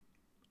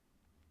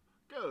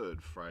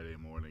Good Friday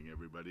morning,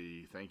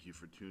 everybody. Thank you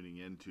for tuning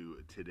in to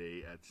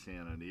Today at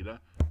San Anita.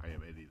 I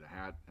am Eddie the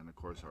Hat, and of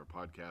course, our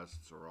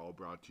podcasts are all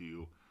brought to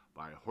you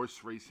by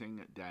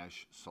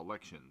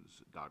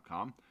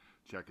horseracing-selections.com.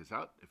 Check us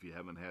out if you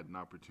haven't had an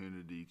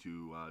opportunity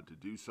to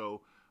do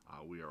so.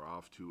 We are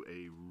off to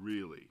a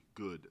really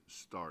good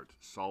start,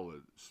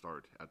 solid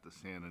start at the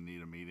San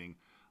Anita meeting,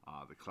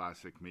 the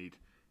classic meet.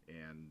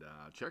 And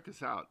check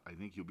us out. I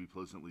think you'll be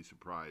pleasantly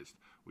surprised.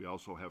 We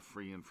also have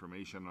free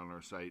information on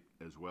our site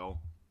as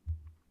well.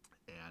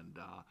 And,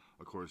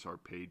 of course, our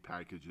paid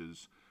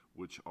packages,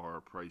 which are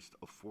priced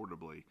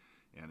affordably.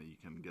 And you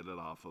can get it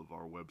off of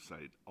our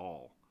website,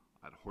 all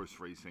at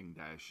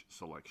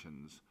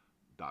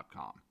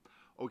horseracing-selections.com.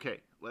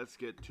 Okay, let's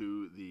get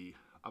to the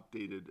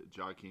updated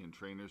jockey and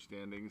trainer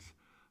standings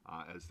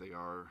as they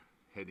are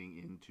heading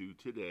into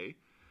today.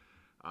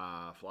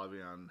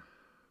 Flavian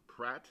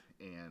Pratt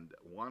and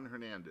Juan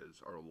Hernandez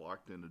are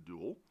locked in a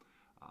duel.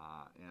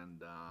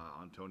 And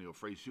Antonio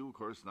Fresu, of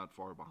course, not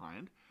far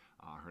behind.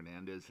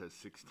 Hernandez has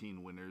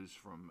 16 winners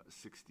from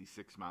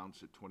 66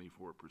 mounts at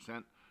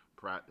 24%.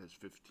 Pratt has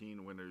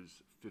 15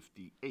 winners,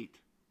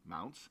 58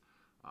 mounts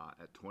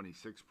at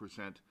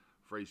 26%.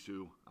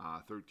 Fresu,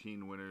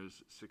 13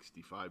 winners,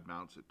 65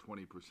 mounts at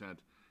 20%.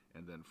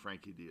 And then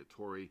Frankie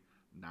Diatori,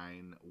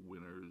 9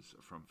 winners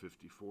from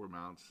 54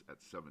 mounts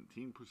at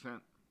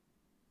 17%.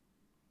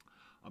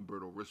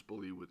 Umberto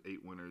Rispoli with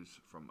 8 winners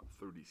from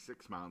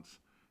 36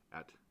 mounts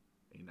at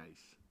a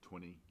nice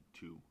 22%.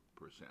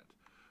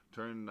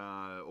 Turn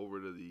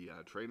over to the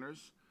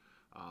trainers.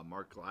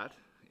 Mark Glatt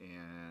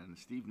and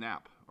Steve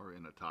Knapp are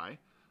in a tie.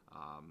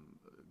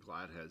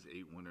 Glatt has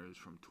 8 winners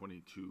from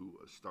 22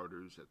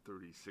 starters at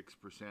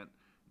 36%.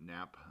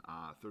 Knapp,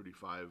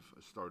 35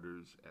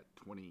 starters at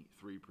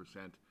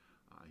 23%.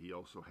 He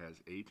also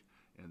has 8.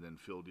 And then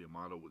Phil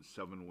Diamato with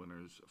 7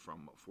 winners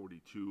from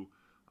 42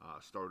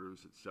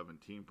 starters at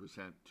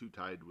 17%, 2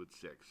 tied with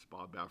 6.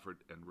 Bob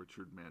Baffert and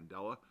Richard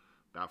Mandela.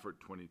 Baffert,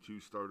 22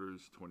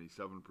 starters,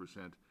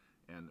 27%,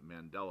 and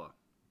Mandela,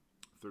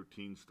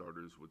 13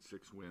 starters with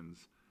 6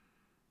 wins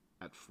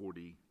at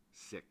 46%.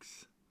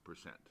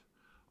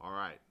 All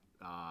right,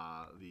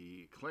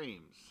 the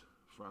claims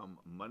from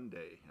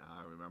Monday.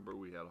 Remember,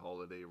 we had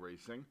holiday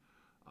racing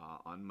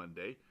on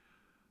Monday.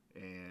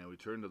 And we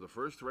turn to the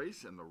first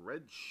race, and the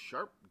Red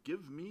Sharp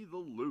Give Me the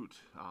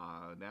Loot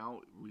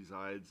now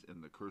resides in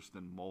the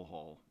Kirsten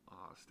Mulhall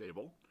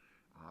stable.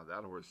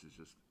 That horse is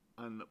just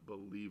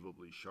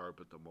unbelievably sharp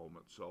at the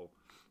moment, so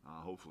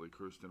hopefully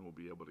Kirsten will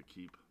be able to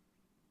keep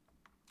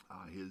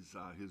his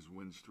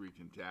win streak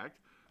intact.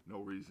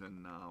 No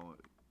reason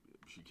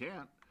she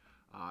can't.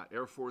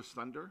 Air Force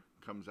Thunder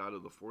comes out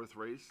of the fourth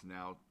race,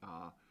 now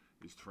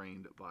is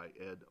trained by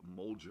Ed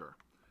Mulger.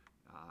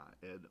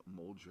 Ed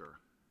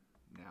Mulger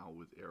now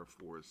with Air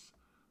Force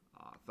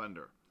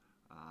Thunder.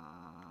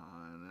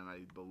 And then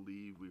I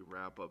believe we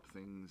wrap up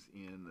things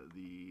in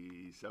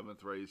the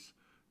seventh race.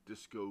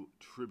 Disco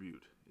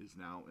Tribute is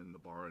now in the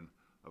barn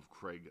of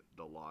Craig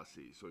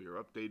DeLossie. So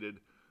you're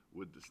updated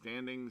with the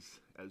standings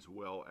as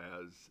well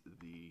as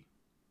the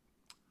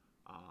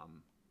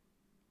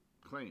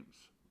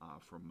claims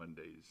from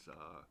Monday's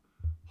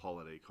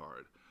holiday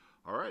card.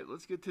 All right,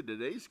 let's get to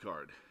today's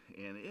card.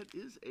 And it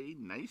is a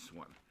nice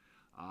one.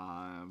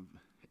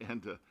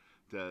 And to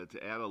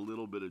add a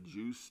little bit of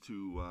juice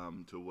to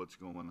what's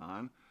going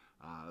on,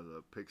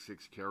 the Pick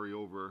 6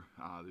 carryover,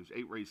 there's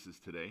 8 races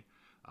today.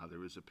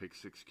 There is a Pick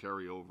 6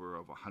 carryover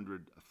of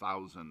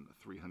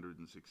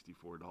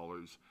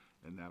 $100,364,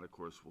 and that, of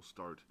course, will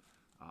start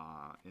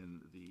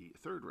in the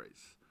third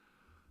race.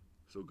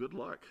 So good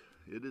luck.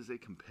 It is a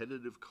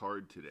competitive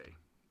card today.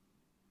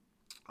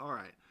 All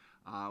right,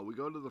 we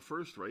go to the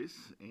first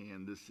race,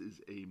 and this is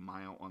a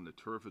mile on the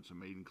turf. It's a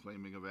maiden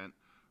claiming event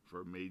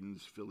for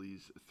maidens,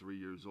 fillies 3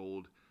 years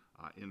old,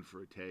 in for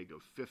a tag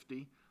of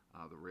 50.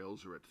 The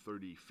rails are at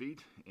 30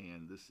 feet,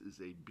 and this is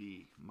a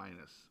B-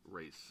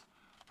 race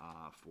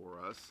for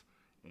us,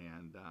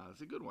 and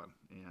it's a good one.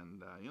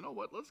 And you know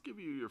what? Let's give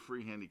you your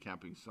free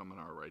handicapping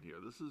seminar right here.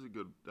 This is a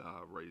good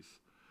race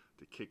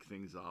to kick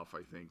things off,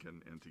 I think,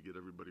 and to get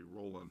everybody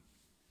rolling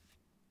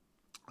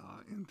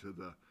into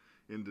the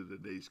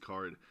day's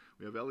card.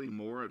 We have Ellie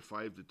Moore at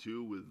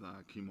 5-2 with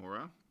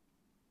Kimura.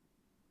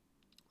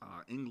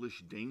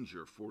 English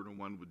Danger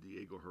 4-1 with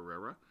Diego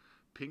Herrera.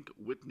 Pink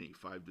Whitney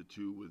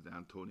 5-2 with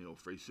Antonio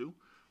Fresu.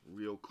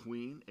 Rio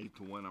Queen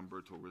 8-1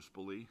 Umberto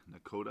Rispoli.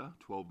 Nakota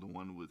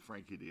 12-1 with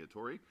Frankie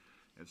Diatori.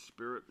 And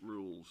Spirit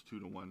Rules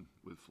 2-1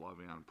 with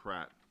Flavian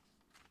Pratt.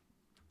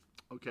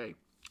 Okay,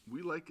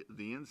 we like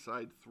the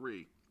inside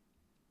 3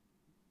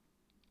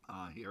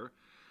 here.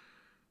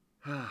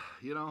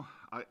 You know,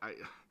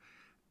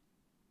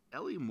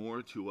 Ellie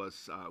Moore to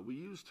us, we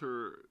used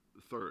her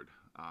third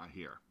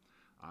here.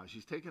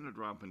 She's taken a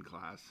drop in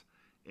class,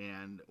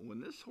 and when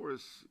this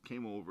horse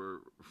came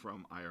over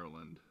from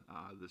Ireland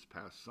this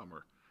past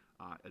summer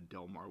at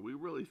Del Mar, we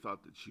really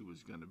thought that she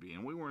was going to be,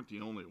 and we weren't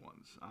the only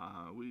ones.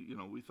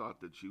 We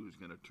thought that she was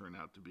going to turn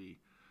out to be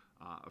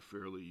a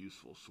fairly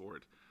useful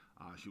sort.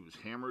 She was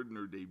hammered in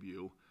her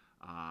debut.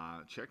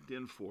 checked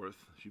in fourth.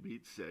 She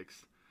beat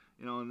sixth.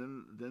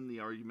 And then the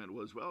argument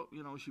was, well,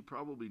 she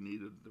probably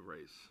needed the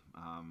race.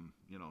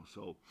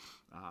 So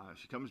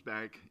she comes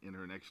back in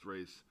her next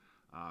race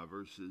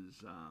versus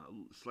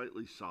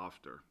slightly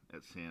softer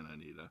at Santa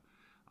Anita.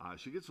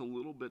 She gets a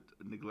little bit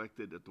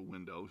neglected at the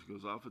window. She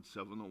goes off at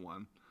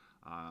 7-1,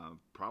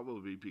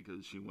 probably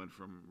because she went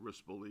from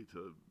Rispoli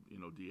to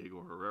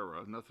Diego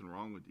Herrera. Nothing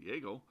wrong with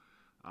Diego,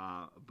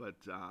 but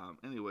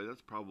anyway,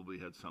 that's probably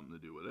had something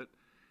to do with it.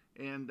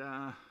 And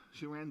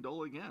she ran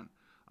dull again.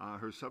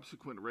 Her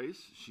subsequent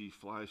race, she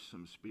flashed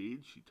some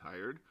speed. She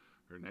tired.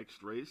 Her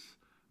next race,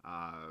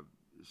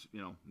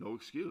 no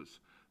excuse.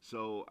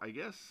 So I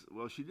guess,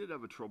 well, she did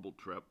have a troubled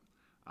trip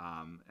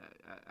out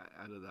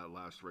of that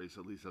last race.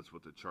 At least that's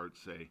what the charts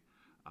say.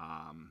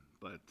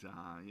 But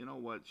you know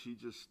what? She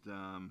just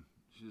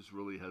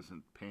really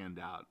hasn't panned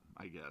out,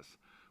 I guess.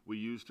 We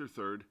used her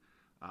third,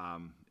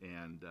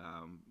 and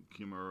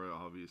Kimura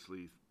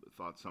obviously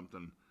thought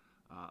something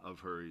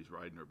of her. He's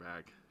riding her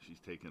back. She's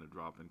taken a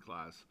drop in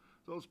class.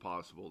 So it's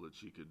possible that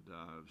she could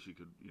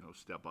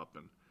step up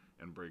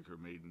and break her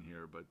maiden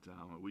here, but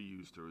we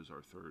used her as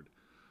our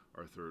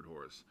third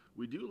horse.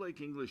 We do like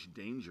English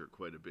Danger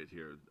quite a bit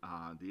here.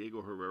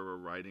 Diego Herrera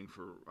riding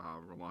for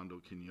Rolando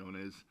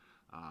Quinones.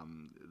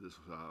 This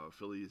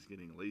filly is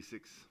getting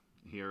Lasix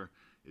here,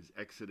 is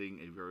exiting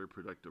a very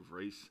productive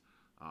race.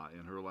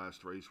 In her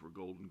last race where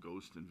Golden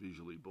Ghost and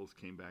Visually both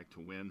came back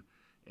to win,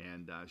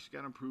 and she's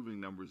got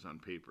improving numbers on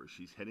paper.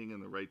 She's heading in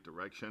the right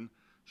direction.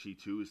 She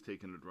too has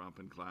taken a drop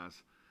in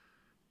class,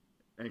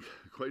 and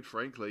quite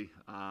frankly,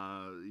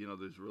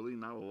 there's really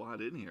not a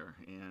lot in here,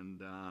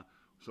 and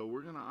so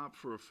we're going to opt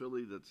for a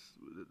filly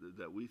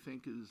that we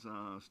think is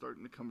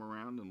starting to come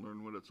around and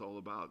learn what it's all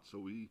about. So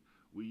we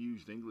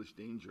used English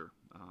Danger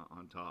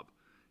on top,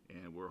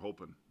 and we're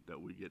hoping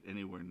that we get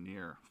anywhere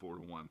near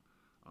 4-1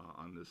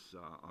 on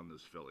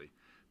this filly.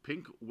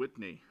 Pink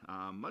Whitney,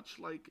 much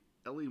like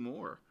Ellie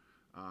Moore,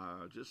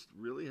 just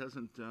really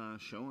hasn't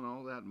shown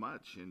all that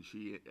much, and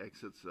she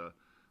exits the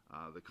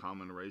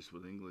common race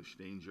with English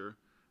Danger,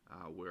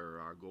 where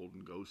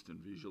Golden Ghost and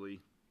Visually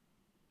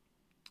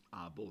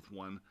both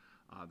won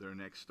their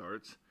next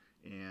starts.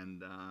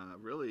 And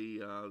really,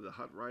 the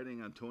hot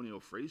riding Antonio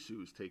Fresu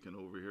has taken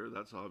over here.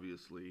 That's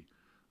obviously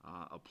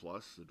a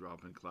plus. The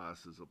drop in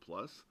class is a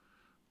plus.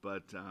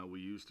 But we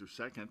used her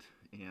second,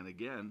 and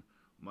again,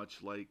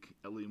 much like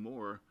Ellie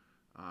Moore,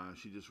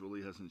 she just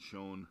really hasn't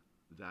shown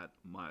that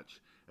much.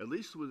 At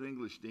least with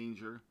English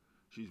Danger,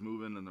 she's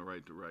moving in the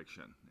right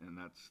direction, and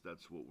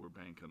that's what we're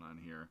banking on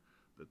here,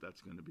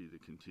 that's going to be the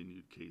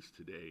continued case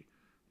today.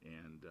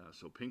 And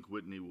so Pink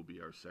Whitney will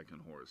be our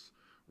second horse.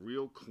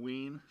 Real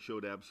Queen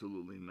showed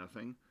absolutely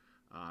nothing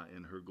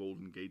in her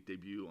Golden Gate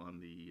debut on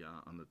the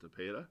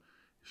Tapeta.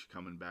 She's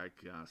coming back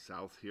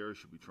south here.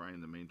 She'll be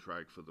trying the main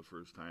track for the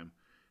first time.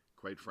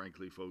 Quite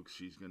frankly, folks,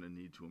 she's going to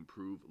need to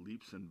improve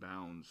leaps and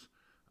bounds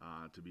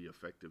to be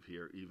effective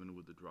here, even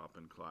with the drop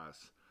in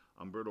class.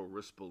 Umberto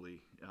Rispoli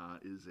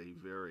is a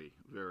very,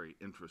 very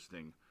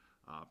interesting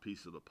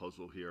piece of the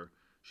puzzle here.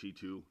 She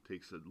too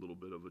takes a little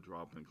bit of a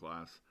drop in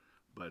class,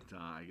 but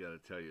I got to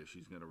tell you,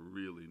 she's going to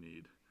really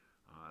need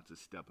to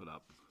step it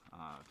up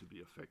to be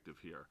effective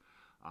here.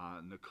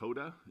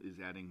 Nakota is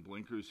adding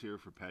blinkers here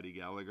for Paddy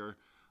Gallagher.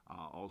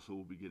 Also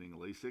will be getting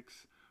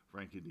Lasix.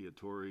 Frankie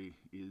Diatori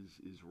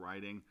is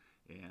riding,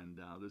 and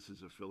this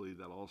is a filly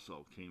that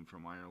also came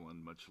from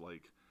Ireland, much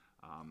like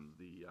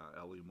the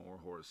Ellie Moore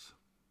horse,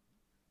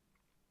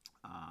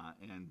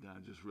 and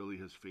just really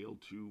has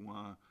failed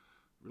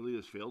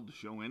to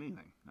show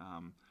anything.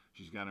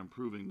 She's got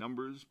improving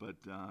numbers, but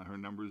her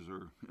numbers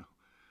are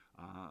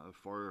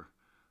far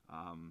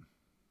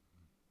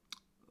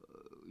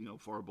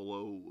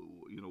below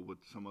what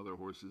some other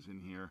horses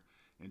in here.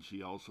 And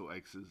she also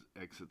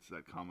exits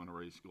that common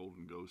race,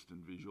 Golden Ghost,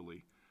 and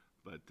Visually.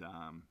 But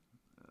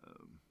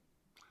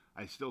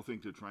I still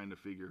think they're trying to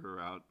figure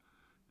her out,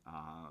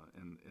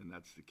 and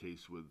that's the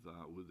case with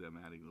them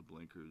adding the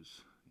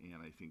blinkers.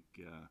 And I think,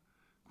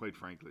 quite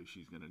frankly,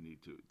 she's going to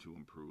need to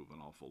improve an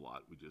awful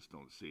lot. We just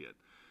don't see it.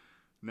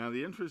 Now,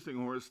 the interesting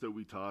horse that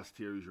we tossed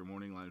here is your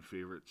morning line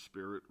favorite,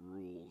 Spirit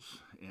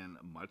Rules. And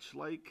much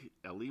like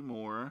Ellie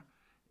Moore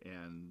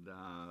and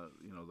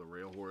the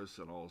rail horse,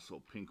 and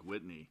also Pink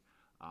Whitney,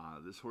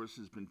 this horse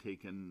has been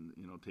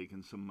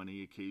taking some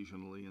money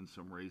occasionally in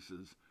some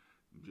races,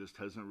 just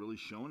hasn't really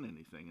shown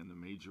anything. And the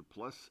major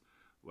plus,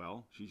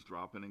 well, she's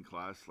dropping in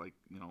class like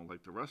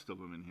the rest of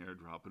them in here,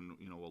 dropping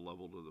a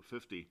level to the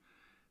 50.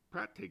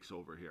 Pratt takes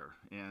over here,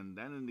 and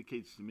that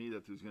indicates to me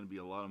that there's going to be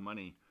a lot of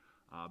money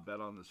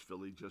bet on this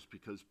filly just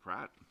because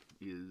Pratt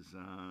is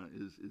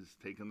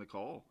taking the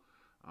call,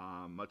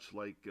 much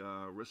like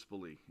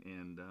Rispoli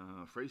and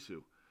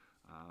Fresu.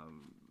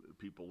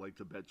 People like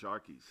to bet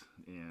jockeys,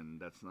 and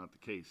that's not the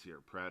case here.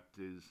 Pratt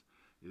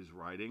is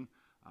riding.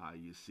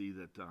 You see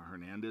that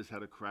Hernandez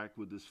had a crack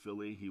with this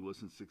filly. He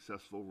wasn't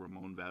successful.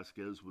 Ramon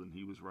Vasquez, when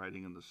he was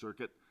riding in the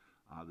circuit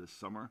this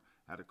summer,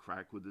 had a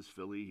crack with this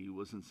filly. He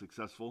wasn't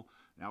successful.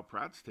 Now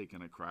Pratt's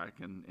taking a crack,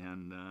 and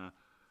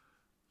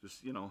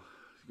just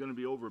going to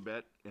be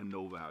overbet and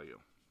no value.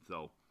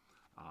 So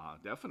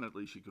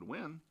definitely she could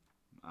win,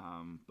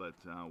 but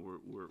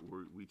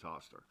we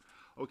tossed her.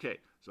 Okay,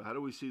 so how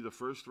do we see the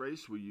first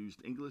race? We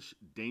used English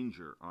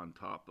Danger on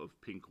top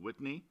of Pink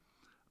Whitney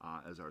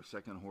as our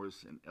second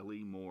horse, and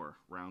Ellie Moore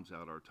rounds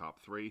out our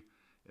top three.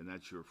 And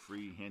that's your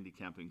free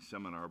handicapping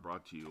seminar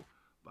brought to you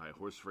by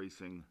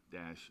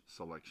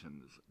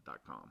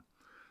horseracing-selections.com.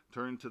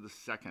 Turn to the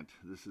second.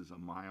 This is a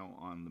mile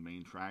on the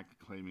main track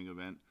claiming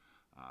event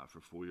for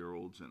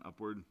 4-year-olds and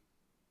upward.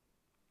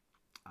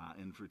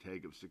 In for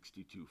tag of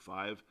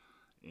 62.5.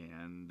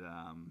 And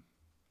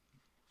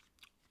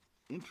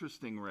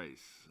interesting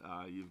race.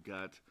 You've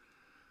got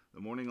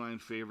the morning line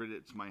favorite,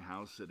 It's My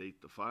House at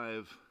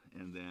 8-5.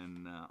 And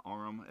then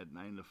Aram at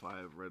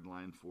 9-5. Red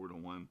line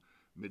 4-1.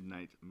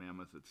 Midnight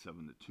Mammoth at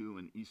 7-2.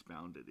 And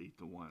Eastbound at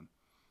 8-1.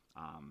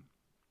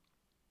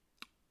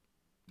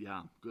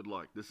 Yeah, good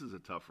luck. This is a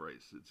tough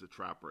race. It's a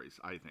trap race,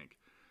 I think,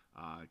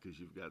 because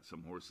you've got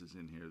some horses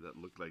in here that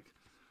look like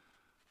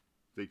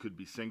they could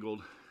be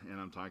singled, and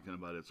I'm talking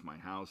about It's My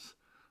House,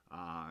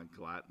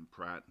 Glatt and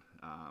Pratt.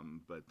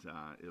 But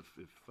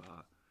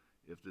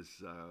if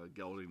this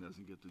gelding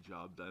doesn't get the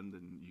job done,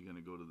 then you're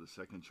going to go to the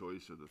second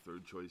choice or the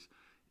third choice.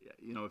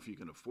 You know, if you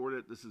can afford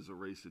it, this is a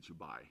race that you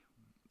buy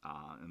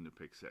in the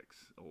pick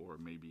 6 or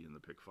maybe in the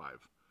pick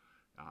 5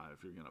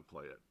 if you're going to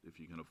play it, if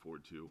you can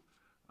afford to.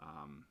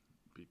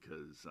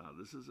 Because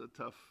this is a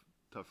tough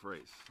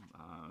race,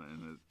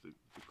 and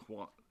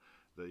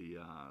the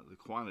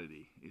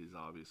quantity is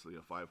obviously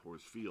a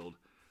 5-horse field.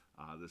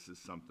 This is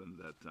something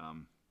that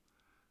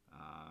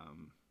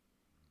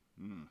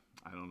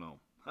I don't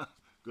know.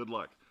 Good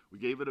luck. We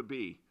gave it a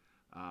B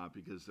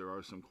because there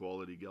are some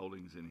quality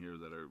geldings in here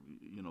that are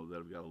that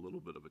have got a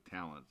little bit of a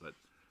talent, but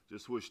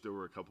just wish there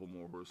were a couple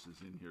more horses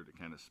in here to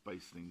kind of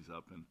spice things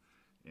up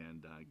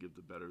and give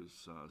the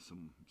bettors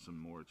some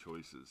more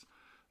choices.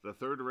 The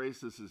third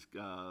race, this is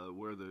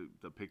where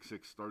the pick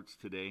 6 starts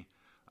today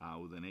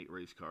with an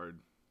 8-race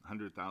card,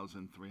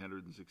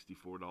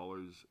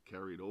 $100,364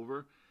 carried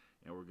over,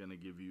 and we're going to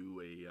give you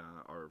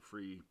our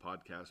free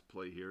podcast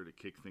play here to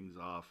kick things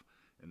off,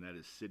 and that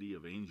is City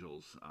of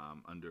Angels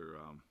under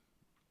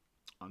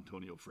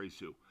Antonio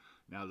Fresu.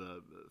 Now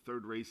the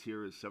third race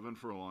here is 7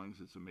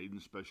 furlongs. It's a maiden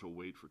special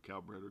weight for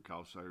cow-bred or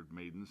cow-sired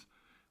maidens,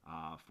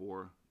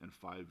 4 and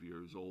 5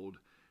 years old.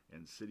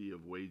 And City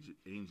of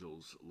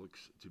Angels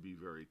looks to be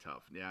very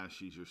tough. Yeah,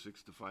 she's your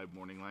 6-5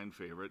 morning line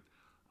favorite.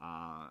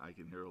 I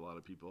can hear a lot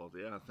of people out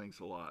there, yeah, thanks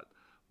a lot.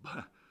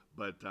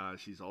 But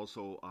she's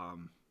also,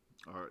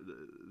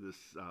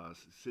 this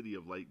City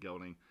of Light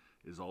gelding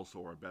is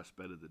also our best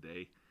bet of the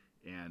day,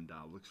 and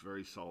looks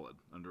very solid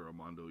under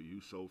Armando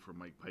Yuso for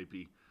Mike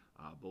Pipey.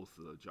 Both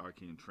the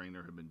jockey and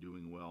trainer have been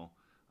doing well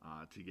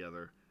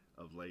together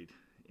of late.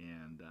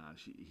 And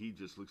he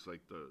just looks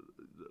like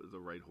the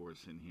right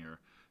horse in here.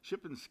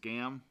 Ship and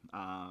Scam,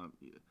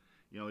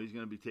 he's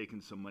going to be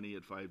taking some money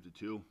at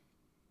 5-2.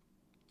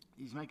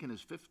 He's making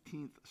his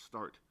 15th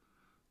start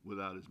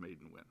without his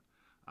maiden win.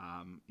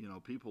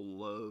 People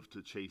love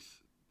to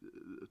chase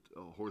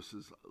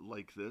horses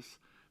like this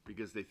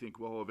because they think,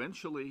 well,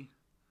 eventually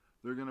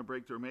they're going to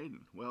break their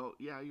maiden. Well,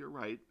 yeah, you're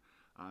right.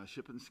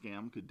 Ship and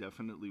Scam could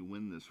definitely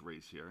win this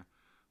race here.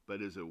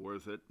 But is it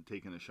worth it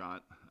taking a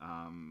shot?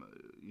 At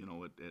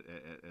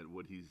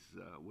what he's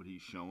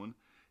shown,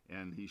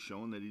 and he's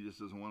shown that he just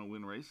doesn't want to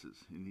win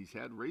races, and he's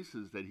had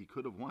races that he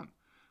could have won.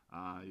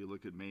 You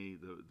look at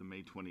the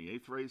May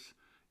 28th race.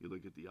 You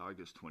look at the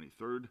August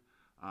 23rd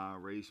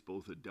race.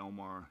 Both at Del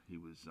Mar, he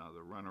was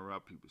the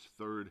runner-up. He was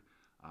third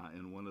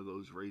in one of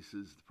those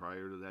races.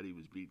 Prior to that, he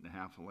was beaten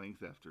half a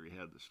length after he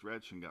had the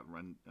stretch and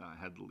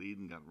had the lead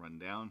and got run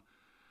down.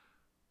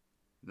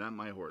 Not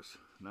my horse,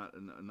 not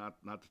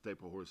the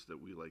type of horse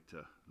that we like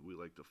to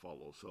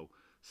follow. So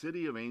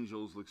City of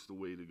Angels looks the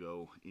way to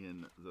go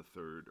in the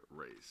third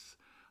race.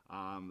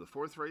 The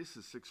fourth race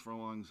is 6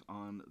 furlongs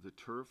on the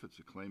turf. It's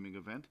a claiming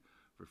event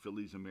for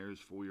fillies and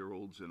mares,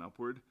 4-year-olds and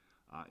upward.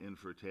 In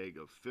for a tag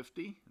of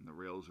 50, and the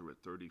rails are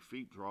at 30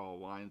 feet. Draw a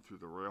line through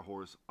the rail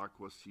horse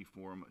Aqua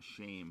Seaform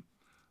Shame.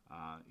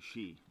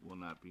 She will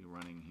not be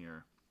running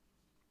here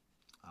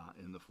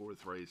in the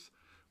fourth race.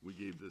 We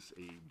gave this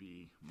a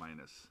B-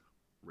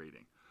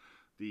 rating.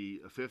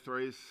 The fifth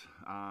race,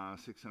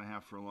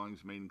 6.5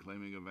 furlongs maiden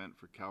claiming event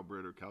for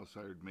cow-bred or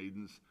cow-sired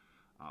maidens,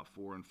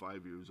 4 and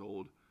 5 years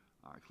old.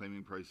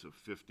 Claiming price of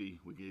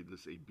 50. We gave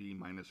this a B-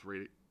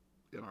 rating.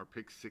 In our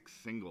pick 6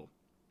 single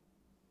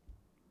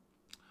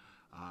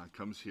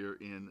comes here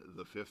in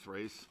the fifth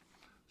race.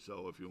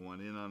 So if you want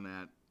in on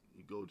that,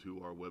 you go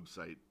to our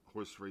website,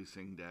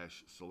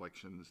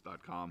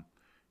 horseracing-selections.com,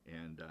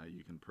 and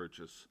you can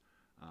purchase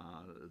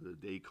the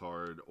day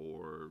card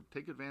or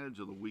take advantage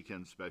of the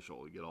weekend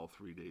special. You get all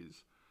 3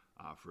 days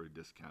for a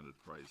discounted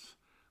price.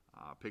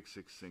 Pick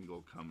 6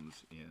 single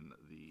comes in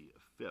the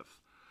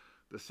fifth.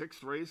 The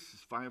sixth race is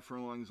 5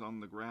 furlongs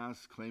on the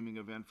grass, claiming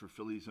event for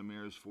fillies and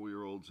mares,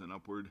 4-year-olds and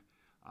upward,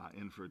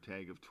 in for a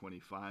tag of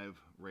 25,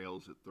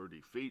 rails at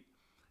 30 feet,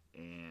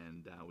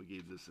 and we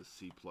gave this a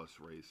C+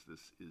 race.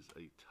 This is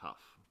a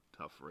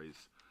tough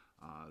race.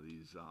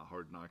 These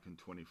hard knocking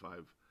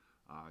 25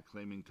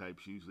 claiming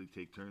types usually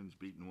take turns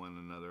beating one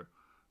another.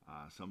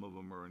 Some of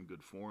them are in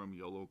good form.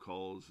 Yellow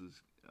Calls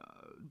is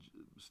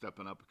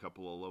stepping up a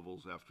couple of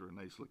levels after a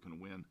nice looking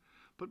win.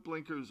 Put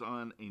blinkers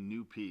on a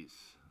new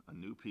piece,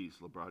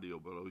 Labradio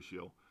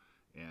Barocio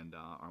and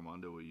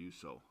Armando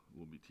Ayuso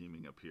will be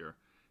teaming up here,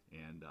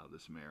 and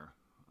this mare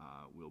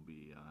will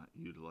be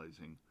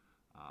utilizing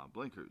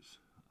blinkers.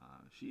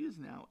 She is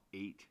now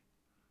 8.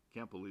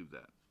 Can't believe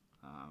that.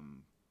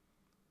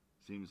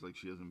 Seems like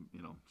she hasn't,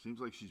 seems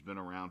like she's been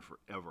around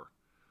forever.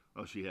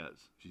 Well, she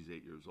has. She's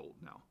 8 years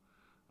old now.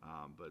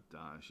 But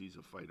she's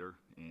a fighter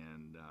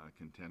and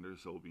contender,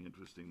 so it'll be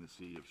interesting to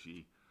see if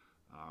she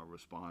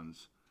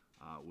responds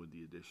with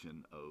the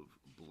addition of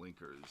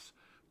blinkers.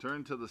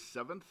 Turn to the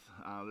 7th.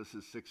 This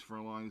is 6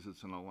 furlongs.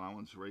 It's an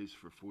allowance race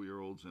for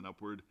 4-year-olds and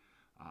upward,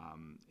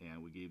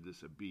 and we gave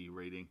this a B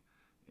rating.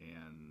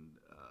 And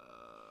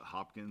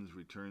Hopkins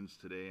returns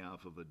today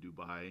off of a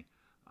Dubai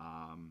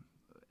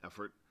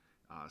effort.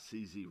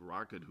 CZ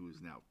Rocket, who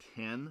is now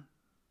 10,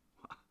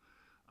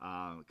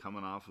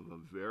 coming off of a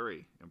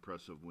very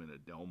impressive win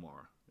at Del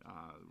Mar.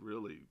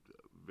 Really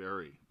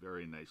very,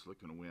 very nice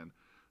looking win.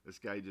 This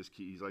guy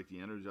he's like the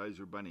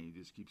Energizer Bunny. He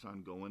just keeps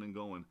on going and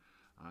going.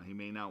 He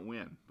may not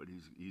win, but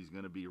he's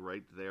going to be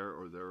right there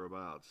or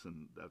thereabouts,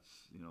 and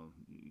that's,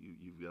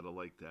 you've got to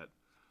like that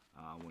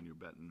when you're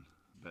betting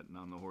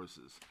on the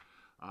horses.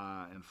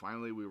 And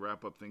finally, we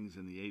wrap up things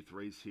in the 8th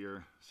race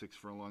here. 6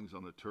 furlongs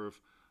on the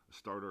turf, a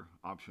starter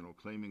optional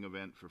claiming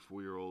event for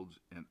 4-year-olds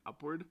and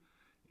upward.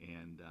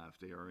 And if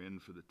they are in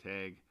for the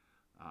tag,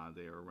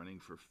 they are running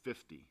for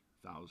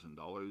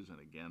 $50,000. And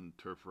again,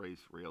 turf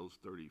race, rails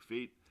 30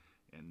 feet,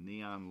 and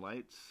Neon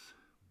Lights,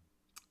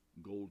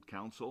 Gold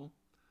Council,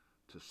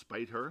 To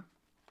Spite Her,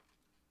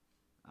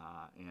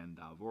 and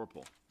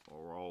Vorpal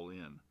are all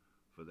in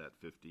for that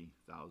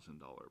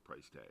 $50,000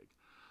 price tag.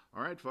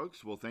 All right,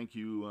 folks. Well, thank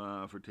you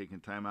for taking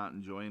time out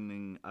and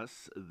joining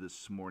us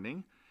this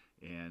morning.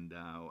 And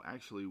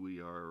actually,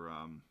 we are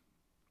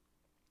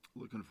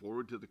looking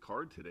forward to the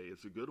card today.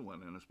 It's a good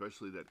one, and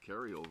especially that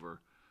carryover.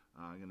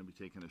 I'm going to be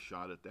taking a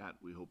shot at that.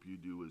 We hope you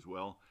do as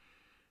well.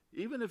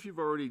 Even if you've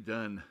already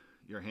done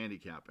your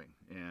handicapping,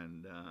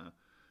 and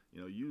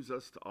use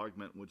us to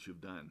augment what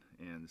you've done,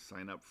 and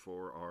sign up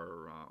for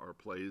our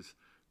plays.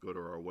 Go to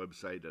our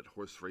website at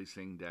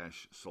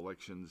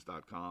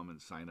horseracing-selections.com and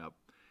sign up.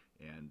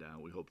 And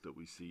we hope that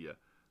we see you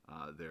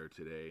there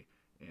today.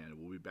 And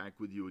we'll be back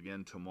with you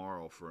again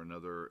tomorrow for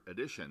another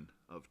edition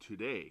of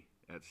Today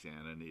at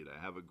Santa Anita.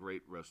 Have a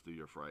great rest of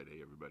your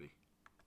Friday, everybody.